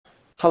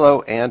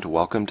Hello and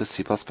welcome to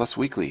C++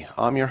 Weekly.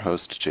 I'm your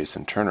host,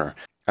 Jason Turner.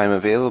 I'm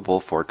available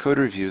for code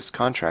reviews,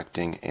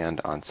 contracting,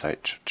 and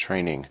on-site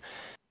training.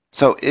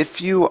 So if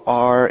you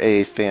are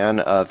a fan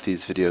of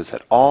these videos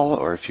at all,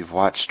 or if you've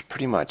watched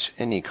pretty much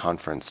any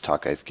conference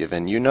talk I've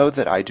given, you know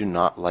that I do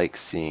not like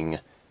seeing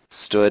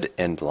stood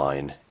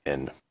endline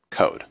in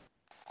code.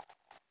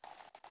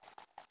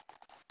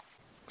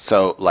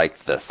 So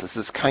like this. This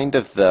is kind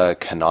of the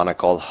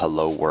canonical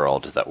hello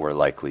world that we're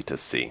likely to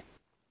see.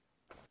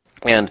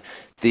 And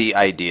the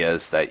idea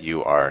is that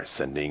you are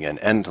sending an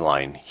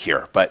endline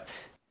here, but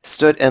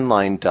stood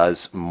endline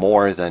does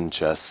more than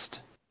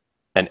just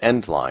an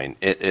endline.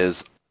 It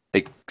is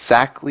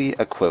exactly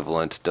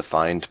equivalent,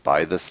 defined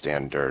by the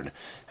standard,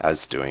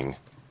 as doing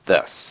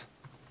this.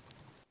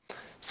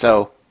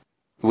 So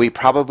we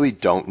probably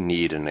don't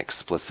need an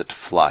explicit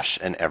flush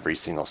in every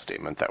single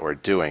statement that we're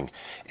doing,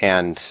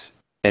 and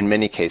in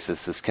many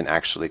cases this can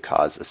actually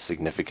cause a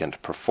significant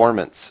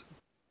performance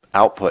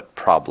output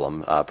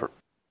problem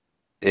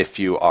if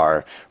you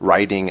are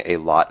writing a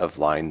lot of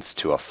lines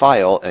to a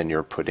file and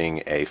you're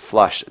putting a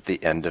flush at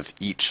the end of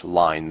each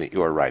line that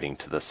you are writing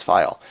to this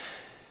file.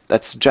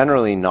 That's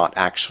generally not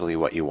actually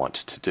what you want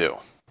to do.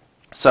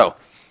 So,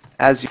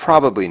 as you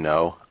probably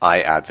know,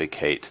 I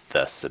advocate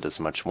this. It is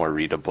much more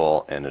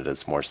readable and it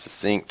is more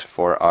succinct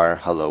for our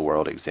Hello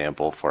World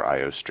example for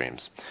I/O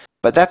streams.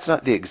 But that's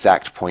not the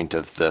exact point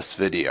of this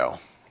video.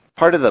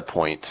 Part of the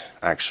point,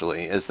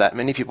 actually, is that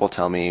many people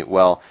tell me,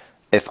 well,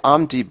 if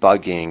I'm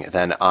debugging,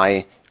 then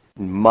I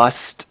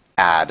must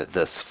add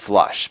this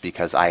flush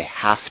because I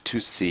have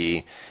to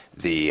see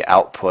the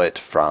output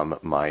from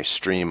my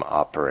stream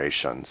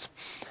operations.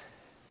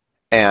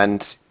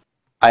 And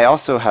I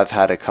also have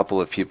had a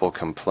couple of people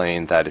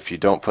complain that if you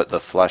don't put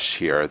the flush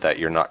here, that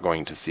you're not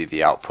going to see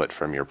the output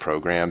from your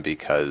program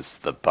because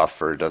the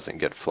buffer doesn't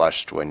get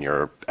flushed when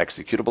your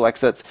executable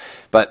exits.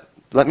 But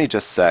let me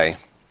just say,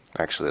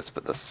 actually let's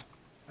put this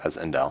as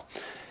indel.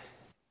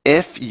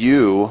 If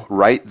you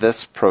write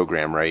this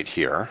program right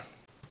here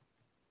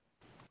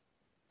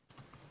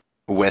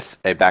with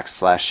a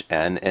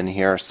 \n in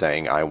here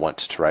saying I want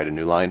to write a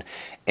new line,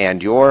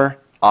 and your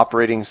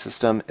operating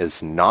system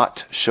is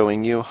not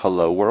showing you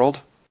hello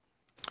world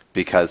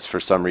because for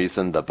some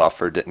reason the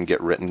buffer didn't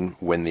get written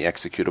when the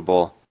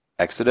executable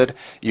exited,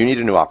 you need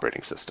a new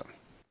operating system.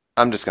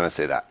 I'm just going to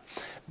say that.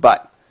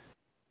 But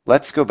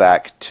let's go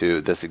back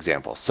to this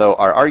example. So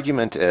our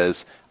argument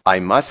is I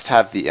must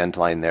have the end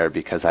line there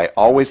because I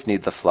always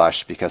need the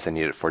flush because I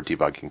need it for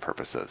debugging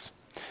purposes.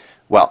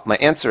 Well, my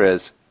answer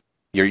is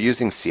you're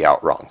using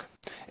cout wrong.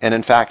 And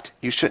in fact,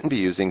 you shouldn't be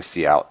using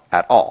cout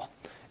at all.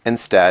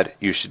 Instead,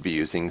 you should be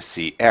using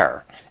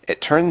cerr.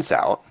 It turns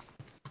out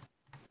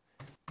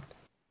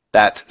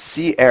that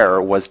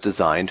cerr was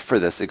designed for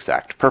this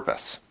exact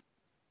purpose.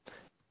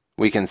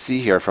 We can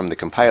see here from the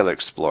Compiler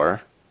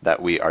Explorer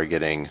that we are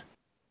getting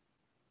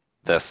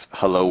this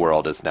hello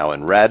world is now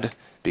in red,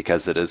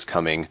 because it is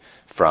coming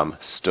from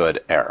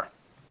stood err.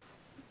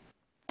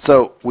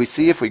 So we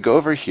see if we go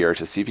over here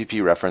to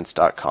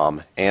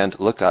cppreference.com and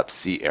look up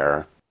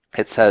cerr,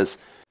 it says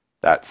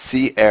that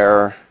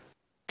cerr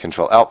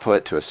control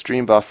output to a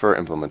stream buffer,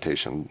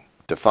 implementation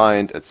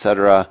defined,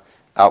 etc.,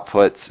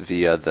 outputs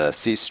via the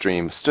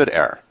cstream stood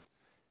err.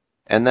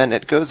 And then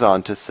it goes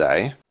on to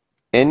say,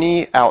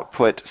 any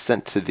output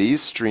sent to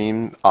these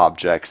stream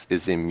objects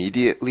is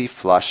immediately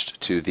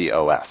flushed to the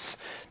OS.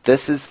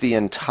 This is the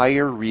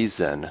entire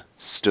reason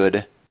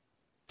stood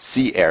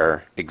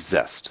cerr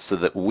exists, so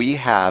that we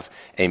have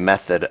a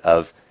method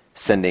of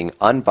sending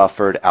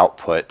unbuffered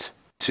output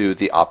to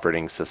the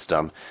operating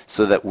system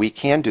so that we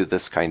can do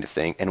this kind of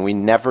thing and we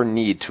never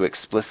need to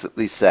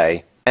explicitly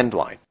say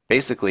endline.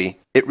 Basically,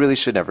 it really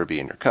should never be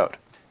in your code.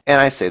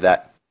 And I say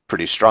that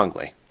pretty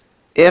strongly.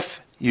 If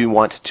you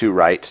want to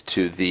write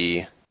to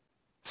the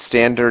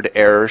standard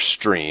error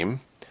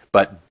stream,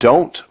 but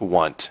don't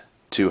want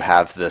to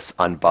have this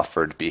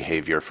unbuffered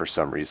behavior for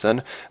some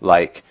reason,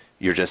 like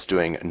you're just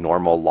doing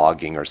normal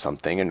logging or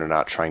something and you're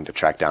not trying to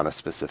track down a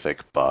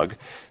specific bug,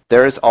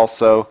 there is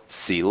also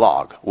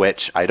clog,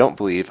 which I don't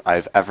believe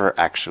I've ever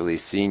actually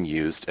seen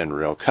used in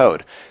real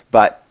code.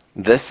 But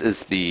this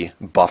is the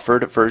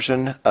buffered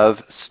version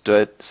of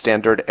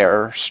standard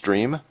error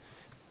stream.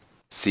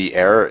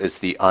 cerr is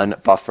the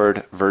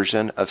unbuffered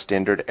version of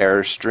standard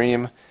error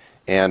stream,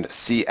 and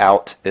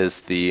cout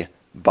is the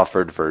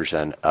buffered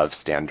version of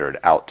standard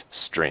out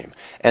stream.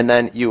 And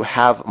then you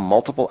have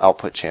multiple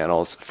output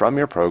channels from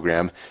your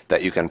program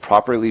that you can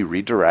properly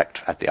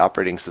redirect at the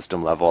operating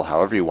system level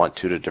however you want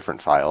to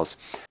different files.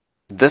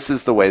 This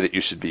is the way that you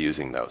should be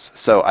using those.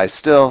 So I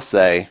still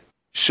say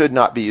should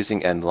not be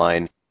using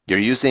endline. You're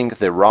using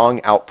the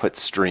wrong output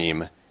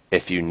stream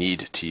if you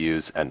need to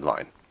use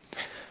endline.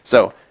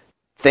 So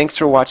thanks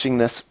for watching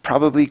this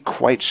probably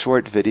quite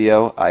short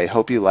video. I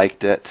hope you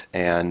liked it,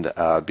 and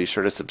be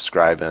sure to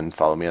subscribe and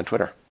follow me on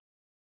Twitter.